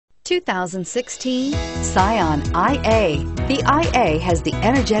2016 Scion IA. The IA has the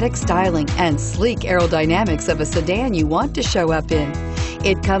energetic styling and sleek aerodynamics of a sedan you want to show up in.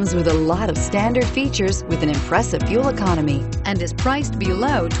 It comes with a lot of standard features with an impressive fuel economy and is priced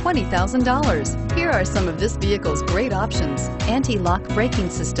below $20,000. Here are some of this vehicle's great options: anti-lock braking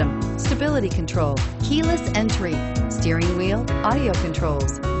system, stability control, keyless entry, steering wheel audio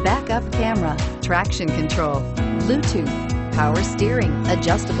controls, backup camera, traction control, Bluetooth, power steering,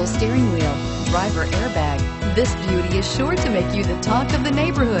 adjustable steering wheel, driver airbag. This beauty is sure to make you the talk of the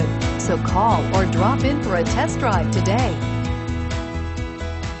neighborhood. So call or drop in for a test drive today.